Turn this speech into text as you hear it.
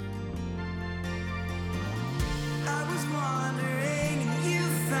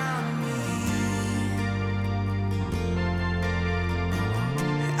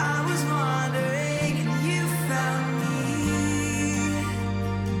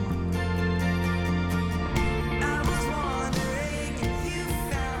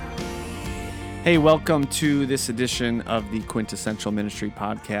Hey, welcome to this edition of the Quintessential Ministry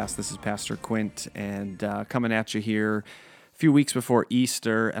Podcast. This is Pastor Quint, and coming at you here a few weeks before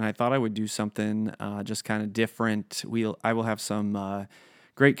Easter, and I thought I would do something just kind of different. I will have some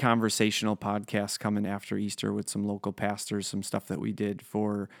great conversational podcasts coming after Easter with some local pastors, some stuff that we did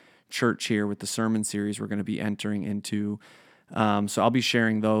for church here with the sermon series we're going to be entering into. So I'll be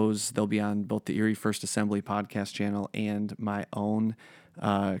sharing those. They'll be on both the Erie First Assembly podcast channel and my own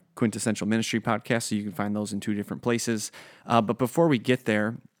Quintessential Ministry podcast, so you can find those in two different places. But before we get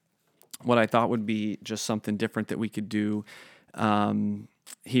there, what I thought would be just something different that we could do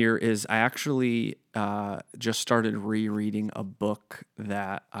here is I actually just started rereading a book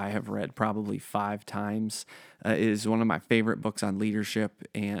that I have read probably 5 times. It is one of my favorite books on leadership,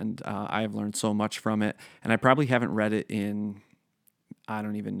 and I have learned so much from it. And I probably haven't read it in, I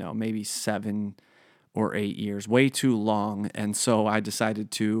don't even know, maybe 7 or 8 years, way too long. And so I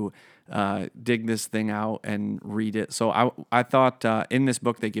decided to dig this thing out and read it. So I thought in this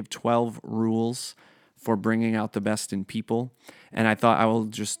book, they give 12 rules for bringing out the best in people. And I thought I will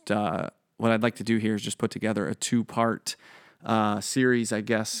just, what I'd like to do here is just put together a 2-part series, I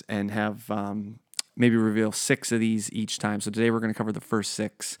guess, and have maybe reveal 6 of these each time. So today we're going to cover the first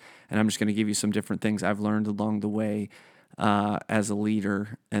 6, and I'm just going to give you some different things I've learned along the way as a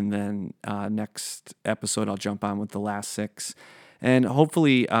leader, and then next episode I'll jump on with the last 6, and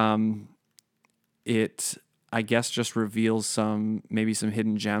hopefully it, I guess, just reveals maybe some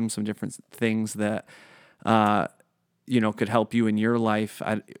hidden gems, some different things that could help you in your life.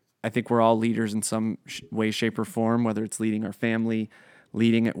 I think we're all leaders in some way, shape, or form, whether it's leading our family,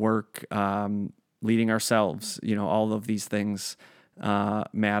 leading at work, leading ourselves. All of these things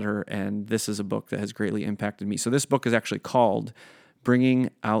matter, and this is a book that has greatly impacted me. So this book is actually called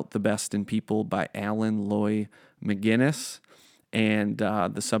Bringing Out the Best in People by Loy McGinnis, and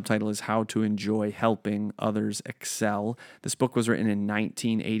the subtitle is How to Enjoy Helping Others Excel. This book was written in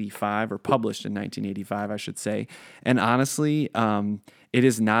 1985, or published in 1985, I should say, and honestly, it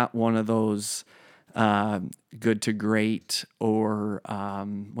is not one of those good to great, or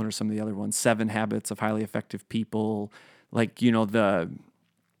what are some of the other ones? 7 Habits of Highly Effective People, like, the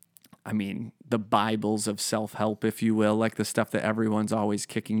Bibles of self-help, if you will, like the stuff that everyone's always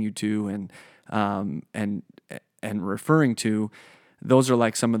kicking you to and referring to. Those are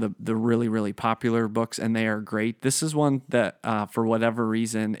like some of the really, really popular books, and they are great. This is one that, for whatever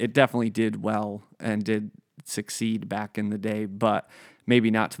reason, it definitely did well and did succeed back in the day, but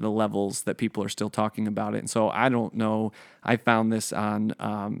maybe not to the levels that people are still talking about it. And so I don't know. I found this on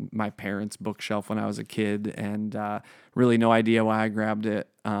my parents' bookshelf when I was a kid, and really no idea why I grabbed it.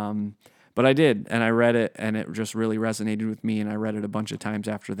 But I did, and I read it, and it just really resonated with me, and I read it a bunch of times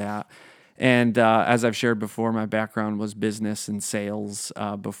after that. And as I've shared before, my background was business and sales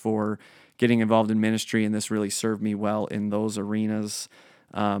before getting involved in ministry, and this really served me well in those arenas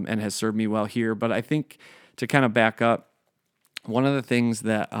and has served me well here. But I think to kind of back up, one of the things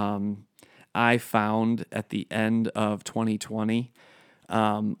that I found at the end of 2020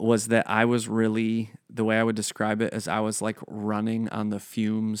 was that I was really, the way I would describe it is I was like running on the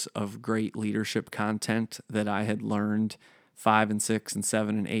fumes of great leadership content that I had learned 5 and 6 and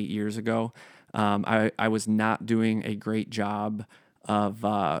 7 and 8 years ago. I was not doing a great job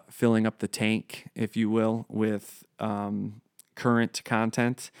of filling up the tank, if you will, with current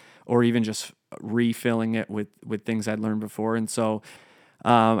content, or even just refilling it with things I'd learned before. And so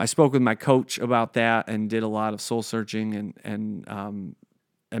I spoke with my coach about that and did a lot of soul searching, and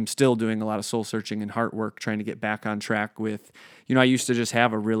am still doing a lot of soul searching and heart work, trying to get back on track with, I used to just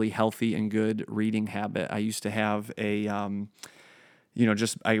have a really healthy and good reading habit. I used to have a,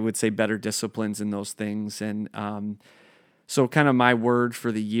 just, I would say, better disciplines in those things. And so kind of my word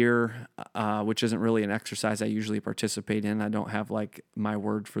for the year, which isn't really an exercise I usually participate in. I don't have like my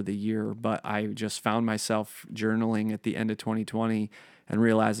word for the year, but I just found myself journaling at the end of 2020 and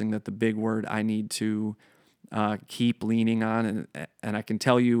realizing that the big word I need to keep leaning on, and I can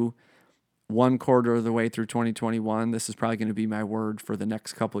tell you 1/4 of the way through 2021, this is probably going to be my word for the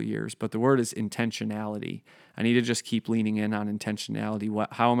next couple of years, but the word is intentionality. I need to just keep leaning in on intentionality.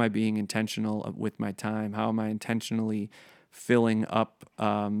 How am I being intentional with my time? How am I intentionally filling up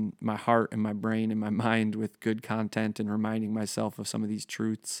my heart and my brain and my mind with good content and reminding myself of some of these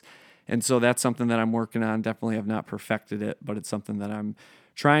truths? And so that's something that I'm working on. Definitely have not perfected it, but it's something that I'm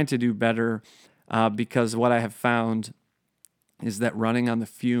trying to do better, because what I have found is that running on the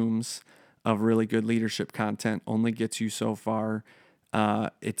fumes of really good leadership content only gets you so far.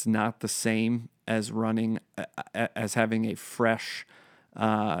 It's not the same as having a fresh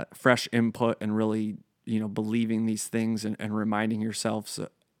input and really, believing these things and reminding yourself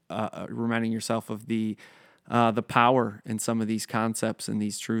reminding yourself of the power in some of these concepts and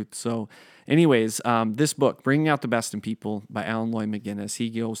these truths. So anyways, this book, Bringing Out the Best in People by Loy McGinnis, he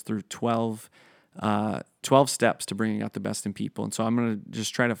goes through 12 steps to bringing out the best in people. And so I'm going to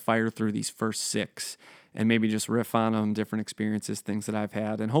just try to fire through these first 6 and maybe just riff on them, different experiences, things that I've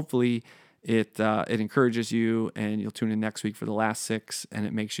had. And hopefully it encourages you, and you'll tune in next week for the last 6, and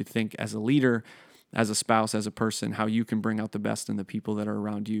it makes you think as a leader, as a spouse, as a person, how you can bring out the best in the people that are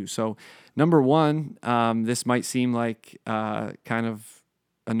around you. So number 1, this might seem like kind of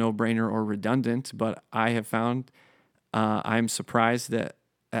a no-brainer or redundant, but I have found I'm surprised at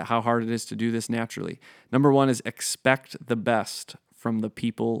how hard it is to do this naturally. Number 1 is expect the best from the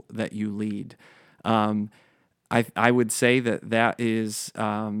people that you lead. I would say that is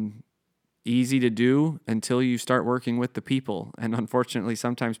easy to do until you start working with the people. And unfortunately,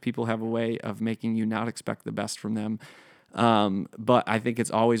 sometimes people have a way of making you not expect the best from them. But I think it's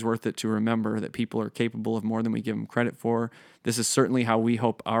always worth it to remember that people are capable of more than we give them credit for. This is certainly how we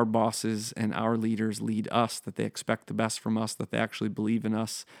hope our bosses and our leaders lead us, that they expect the best from us, that they actually believe in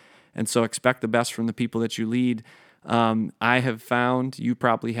us. And so expect the best from the people that you lead. I have found, you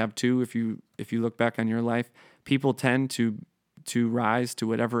probably have too, if you look back on your life, people tend to rise to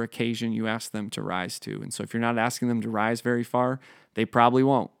whatever occasion you ask them to rise to. And so if you're not asking them to rise very far, they probably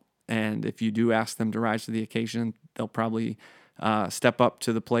won't. And if you do ask them to rise to the occasion, they'll probably step up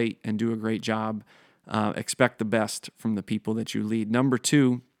to the plate and do a great job. Expect the best from the people that you lead. Number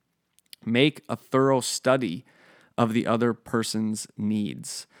 2, make a thorough study of the other person's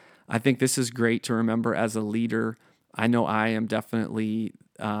needs. I think this is great to remember as a leader. I know I am definitely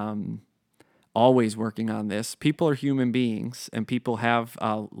always working on this. People are human beings, and people have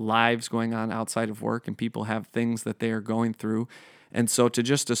lives going on outside of work, and people have things that they are going through. And so to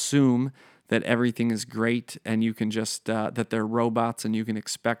just assume that everything is great and you can just, that they're robots and you can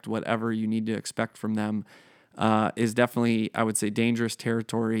expect whatever you need to expect from them is definitely, I would say, dangerous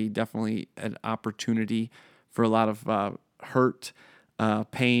territory, definitely an opportunity for a lot of hurt,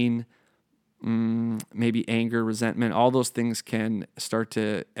 pain, maybe anger, resentment. All those things can start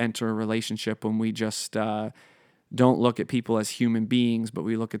to enter a relationship when we just don't look at people as human beings, but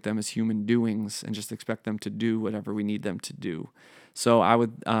we look at them as human doings and just expect them to do whatever we need them to do. So I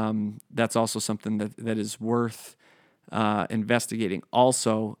would, that's also something that is worth investigating.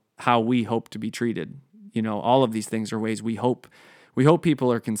 Also, how we hope to be treated. You know, all of these things are ways we hope people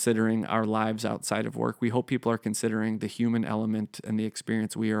are considering our lives outside of work. We hope people are considering the human element and the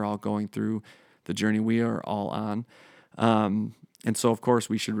experience we are all going through, the journey we are all on. And so, of course,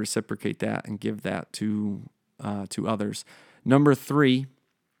 we should reciprocate that and give that to others. Number 3,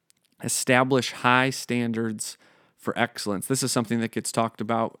 establish high standards for excellence. This is something that gets talked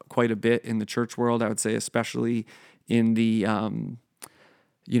about quite a bit in the church world, I would say, especially in the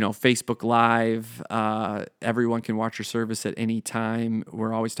Facebook Live. Everyone can watch your service at any time.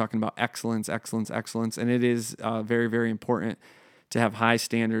 We're always talking about excellence, excellence, excellence, and it is very, very important to have high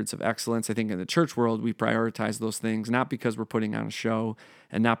standards of excellence. I think in the church world, we prioritize those things, not because we're putting on a show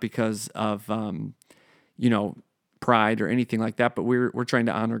and not because of pride or anything like that, but we're trying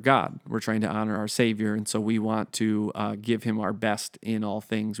to honor God. We're trying to honor our Savior, and so we want to give Him our best in all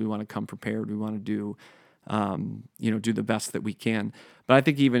things. We want to come prepared. We want to do the best that we can. But I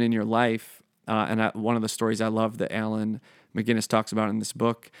think even in your life, one of the stories I love that Loy McGinnis talks about in this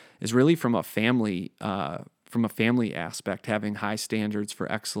book is really from a family aspect, having high standards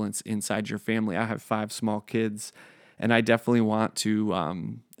for excellence inside your family. I have 5 small kids, and I definitely want to,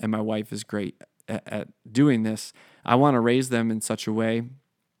 and my wife is great at doing this. I want to raise them in such a way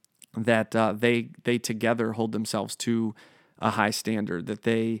that they together hold themselves to a high standard, that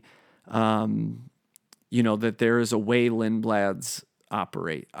they, that there is a way Lindblads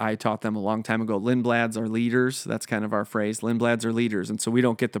operate. I taught them a long time ago, Lindblads are leaders. That's kind of our phrase. Lindblads are leaders. And so we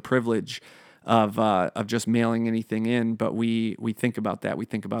don't get the privilege of just mailing anything in, but we think about that. We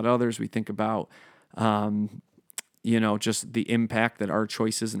think about others. We think about, just the impact that our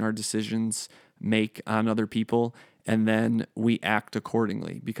choices and our decisions make on other people. And then we act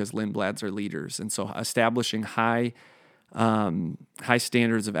accordingly because Lindblads are leaders. And so establishing high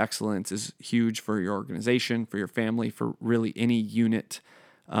standards of excellence is huge for your organization, for your family, for really any unit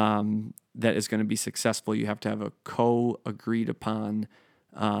that is going to be successful. You have to have a co-agreed upon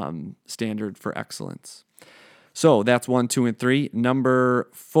standard for excellence. So that's 1, 2, and 3. Number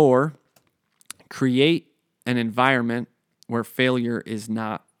 4, create an environment where failure is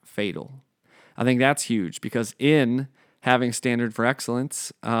not fatal. I think that's huge because in having standard for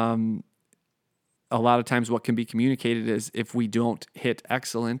excellence, a lot of times what can be communicated is if we don't hit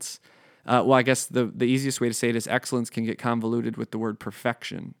excellence, Well, I guess the easiest way to say it is excellence can get convoluted with the word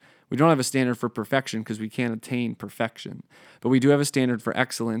perfection. We don't have a standard for perfection because we can't attain perfection, but we do have a standard for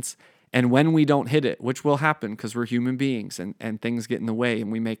excellence. And when we don't hit it, which will happen because we're human beings and things get in the way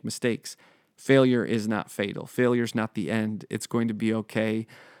and we make mistakes, failure is not fatal. Failure is not the end. It's going to be okay.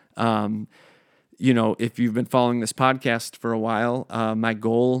 Um, if you've been following this podcast for a while, my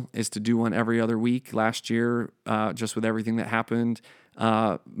goal is to do one every other week. Last year, just with everything that happened,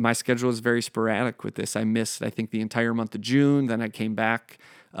 my schedule is very sporadic with this. I missed, I think, the entire month of June. Then I came back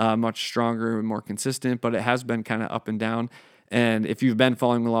much stronger and more consistent, but it has been kind of up and down. And if you've been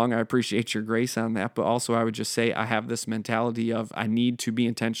following along, I appreciate your grace on that. But also, I would just say I have this mentality of I need to be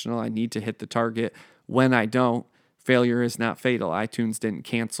intentional. I need to hit the target. When I don't, failure is not fatal. iTunes didn't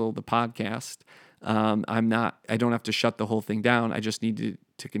cancel the podcast. I don't have to shut the whole thing down. I just need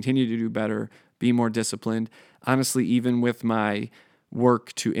to continue to do better, be more disciplined. Honestly, even with my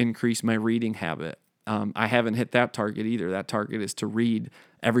work to increase my reading habit, I haven't hit that target either. That target is to read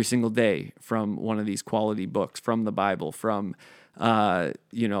every single day from one of these quality books, from the Bible, from,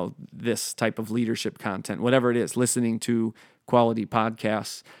 this type of leadership content, whatever it is, listening to quality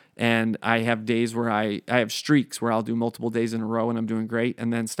podcasts. And I have days where I have streaks where I'll do multiple days in a row and I'm doing great.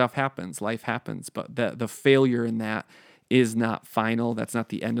 And then stuff happens, life happens. But the failure in that is not final. That's not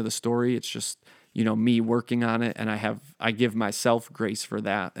the end of the story. It's just, me working on it. And I give myself grace for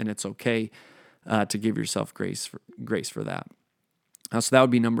that. And it's okay to give yourself grace for that. So that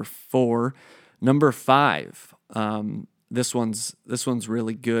would be number 4. Number 5. This one's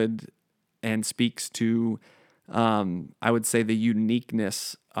really good and speaks to, I would say, the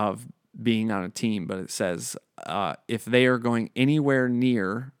uniqueness of being on a team. But it says, if they are going anywhere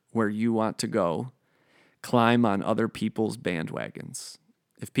near where you want to go, climb on other people's bandwagons.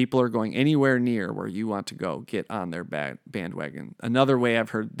 If people are going anywhere near where you want to go, get on their bandwagon. Another way I've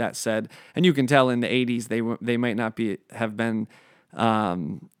heard that said, and you can tell in the 80s they might not have been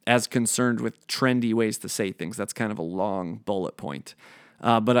as concerned with trendy ways to say things. That's kind of a long bullet point.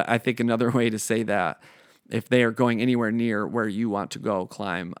 But I think another way to say that, if they are going anywhere near where you want to go,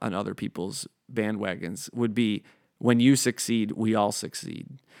 climb on other people's bandwagons, would be when you succeed, we all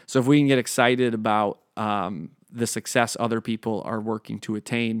succeed. So if we can get excited about the success other people are working to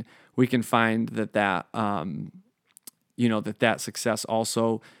attain, we can find that success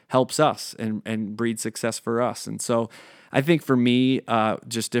also helps us and breeds success for us. And so I think for me,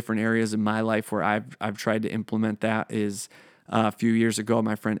 just different areas in my life where I've tried to implement that is a few years ago,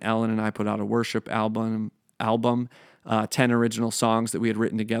 my friend Ellen and I put out a worship album, 10 original songs that we had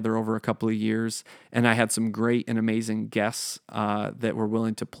written together over a couple of years. And I had some great and amazing guests that were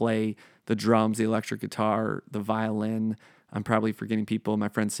willing to play the drums, the electric guitar, the violin. I'm probably forgetting people. My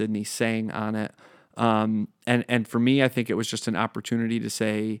friend Sydney sang on it. And for me, I think it was just an opportunity to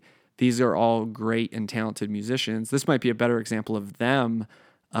say, these are all great and talented musicians. This might be a better example of them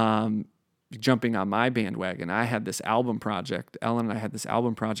jumping on my bandwagon. I had this album project. Ellen and I had this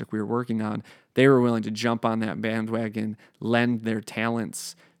album project we were working on. They were willing to jump on that bandwagon, lend their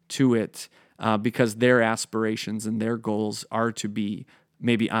talents to it, because their aspirations and their goals are to be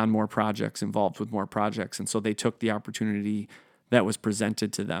maybe on more projects, involved with more projects. And so they took the opportunity that was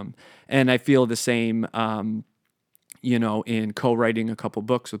presented to them. And I feel the same, in co-writing a couple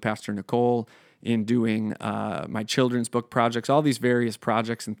books with Pastor Nicole, in doing my children's book projects, all these various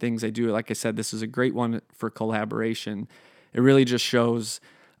projects and things I do. Like I said, this is a great one for collaboration. It really just shows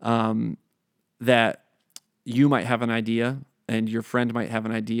that you might have an idea and your friend might have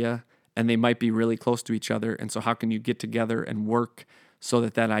an idea and they might be really close to each other. And so how can you get together and work so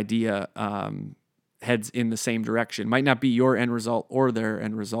that idea heads in the same direction? Might not be your end result or their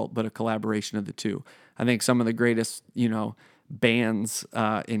end result, but a collaboration of the two. I think some of the greatest, bands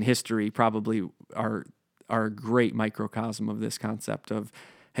in history probably are a great microcosm of this concept of,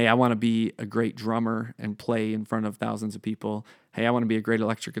 hey, I want to be a great drummer and play in front of thousands of people. Hey, I want to be a great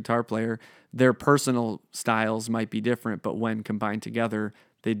electric guitar player. Their personal styles might be different, but when combined together,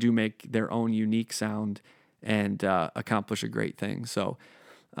 they do make their own unique sound and accomplish a great thing. So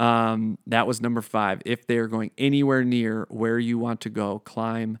that was number 5. If they're going anywhere near where you want to go,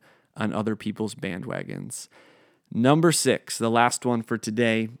 climb on other people's bandwagons. Number 6, the last one for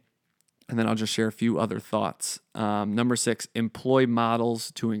today, and then I'll just share a few other thoughts. Number 6, employ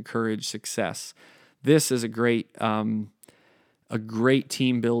models to encourage success. This is a great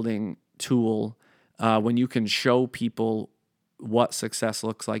team building tool when you can show people what success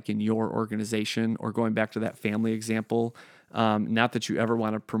looks like in your organization, or going back to that family example. Not that you ever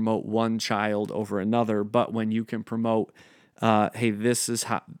want to promote one child over another, but when you can promote, hey, this is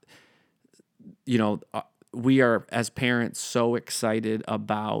how, we are, as parents, so excited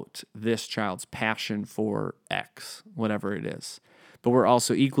about this child's passion for X, whatever it is. But we're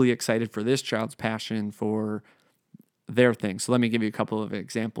also equally excited for this child's passion for their thing. So let me give you a couple of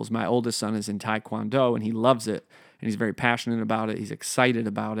examples. My oldest son is in Taekwondo, and he loves it, and he's very passionate about it. He's excited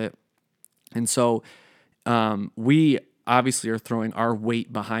about it. And so we obviously are throwing our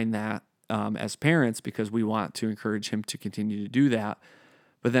weight behind that as parents because we want to encourage him to continue to do that.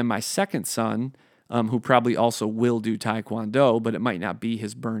 But then my second son, who probably also will do Taekwondo, but it might not be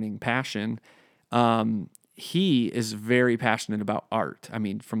his burning passion, he is very passionate about art. I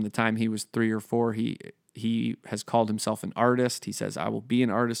mean, from the time he was 3 or 4, he has called himself an artist. He says, I will be an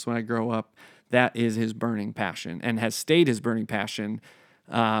artist when I grow up. That is his burning passion and has stayed his burning passion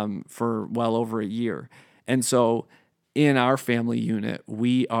for well over a year. And so in our family unit,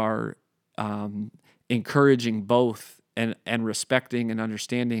 we are encouraging both and respecting and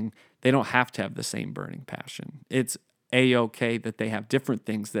understanding they don't have to have the same burning passion. It's a-okay that they have different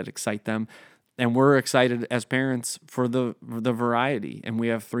things that excite them. And we're excited as parents for the variety. And we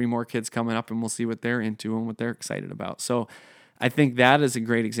have 3 more kids coming up, and we'll see what they're into and what they're excited about. So I think that is a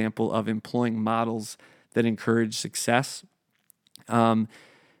great example of employing models that encourage success. On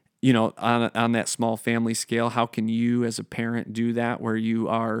that small family scale, how can you as a parent do that where you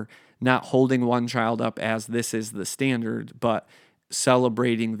are not holding one child up as this is the standard, but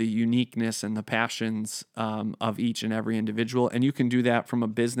celebrating the uniqueness and the passions of each and every individual? And you can do that from a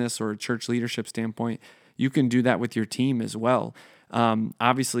business or a church leadership standpoint. You can do that with your team as well.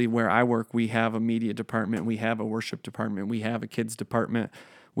 Obviously, where I work, we have a media department, we have a worship department, we have a kids department,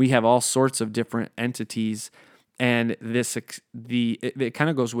 we have all sorts of different entities. And it kind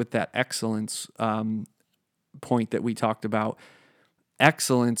of goes with that excellence point that we talked about.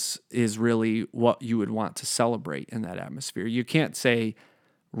 Excellence is really what you would want to celebrate in that atmosphere. You can't say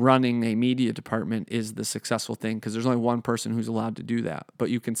running a media department is the successful thing because there's only one person who's allowed to do that.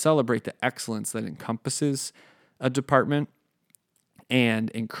 But you can celebrate the excellence that encompasses a department and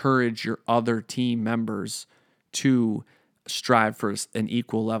encourage your other team members to strive for an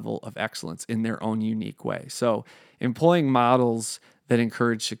equal level of excellence in their own unique way. So employing models that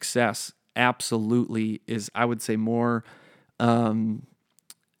encourage success absolutely is, I would say, more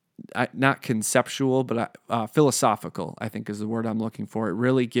not conceptual, but philosophical, I think is the word I'm looking for. It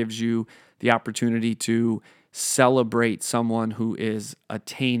really gives you the opportunity to celebrate someone who is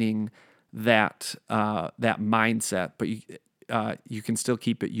attaining that mindset, but you can still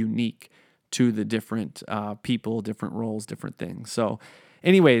keep it unique to the different people, different roles, different things. So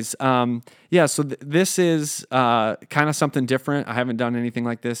anyways, so this is kind of something different. I haven't done anything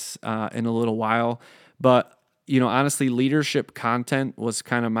like this in a little while, but honestly, leadership content was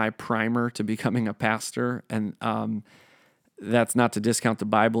kind of my primer to becoming a pastor. And that's not to discount the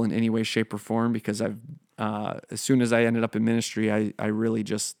Bible in any way, shape, or form, because as soon as I ended up in ministry, I really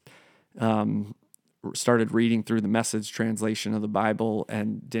just started reading through the Message translation of the Bible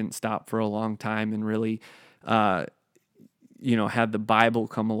and didn't stop for a long time and really, had the Bible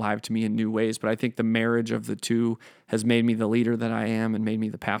come alive to me in new ways. But I think the marriage of the two has made me the leader that I am and made me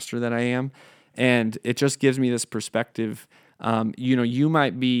the pastor that I am. And it just gives me this perspective. You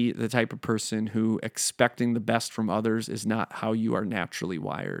might be the type of person who expecting the best from others is not how you are naturally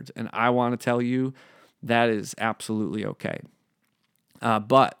wired. And I want to tell you that is absolutely okay.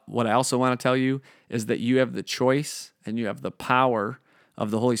 But what I also want to tell you is that you have the choice and you have the power of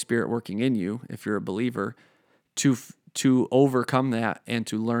the Holy Spirit working in you, if you're a believer, to overcome that and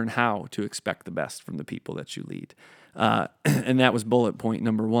to learn how to expect the best from the people that you lead. And that was bullet point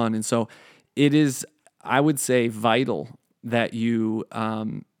number 1. And so it is, I would say, vital that you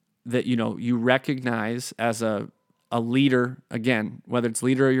recognize as a leader, again, whether it's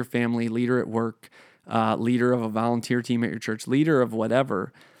leader of your family, leader at work, leader of a volunteer team at your church, leader of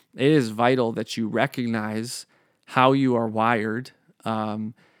whatever. It is vital that you recognize how you are wired,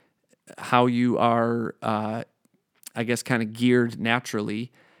 how you are, kind of geared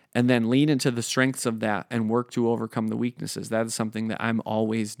naturally, and then lean into the strengths of that and work to overcome the weaknesses. That is something that I'm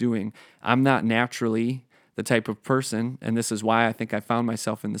always doing. I'm not naturally the type of person, and this is why I think I found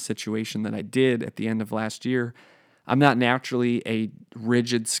myself in the situation that I did at the end of last year. I'm not naturally a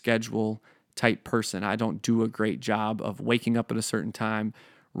rigid schedule type person. I don't do a great job of waking up at a certain time,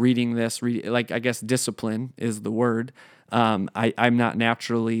 reading this, discipline is the word. I'm not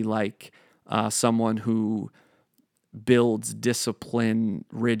naturally like someone who builds discipline,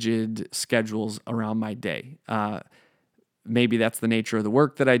 rigid schedules around my day. Maybe that's the nature of the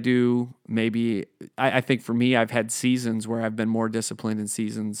work that I do. Maybe I think for me, I've had seasons where I've been more disciplined and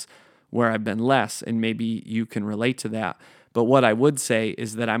seasons where I've been less, and maybe you can relate to that. But what I would say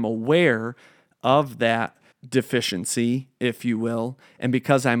is that I'm aware of that deficiency, if you will. And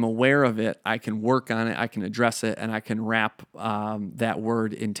because I'm aware of it, I can work on it, I can address it, and I can wrap that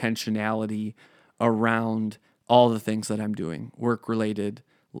word intentionality around all the things that I'm doing, work-related,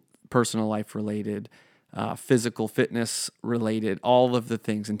 personal life-related, physical fitness related, all of the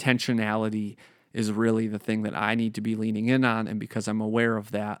things. Intentionality is really the thing that I need to be leaning in on. And because I'm aware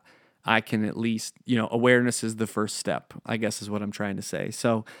of that, I can at least, awareness is the first step, I guess is what I'm trying to say.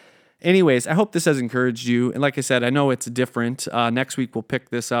 So anyways, I hope this has encouraged you. And like I said, I know it's different. Next week, we'll pick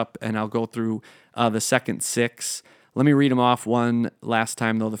this up and I'll go through the second 6. Let me read them off one last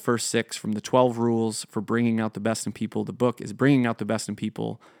time, though. The first 6 from the 12 Rules for Bringing Out the Best in People. The book is Bringing Out the Best in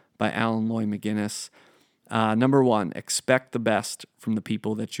People by Loy McGinnis. Number 1, expect the best from the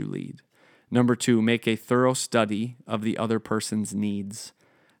people that you lead. Number 2, make a thorough study of the other person's needs.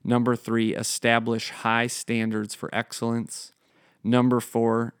 Number 3, establish high standards for excellence. Number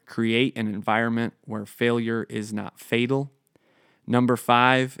 4, create an environment where failure is not fatal. Number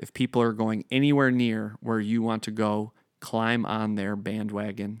 5, if people are going anywhere near where you want to go, climb on their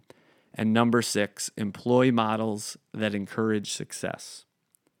bandwagon. And number 6, employ models that encourage success.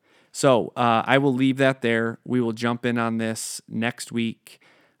 So I will leave that there. We will jump in on this next week.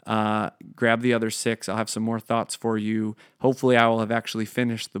 Grab the other 6. I'll have some more thoughts for you. Hopefully I will have actually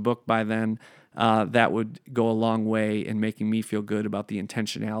finished the book by then. That would go a long way in making me feel good about the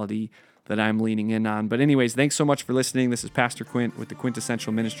intentionality that I'm leaning in on. But anyways, thanks so much for listening. This is Pastor Quint with the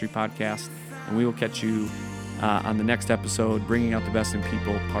Quintessential Ministry Podcast, and we will catch you on the next episode, Bringing Out the Best in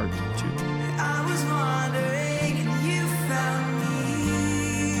People, Part 2.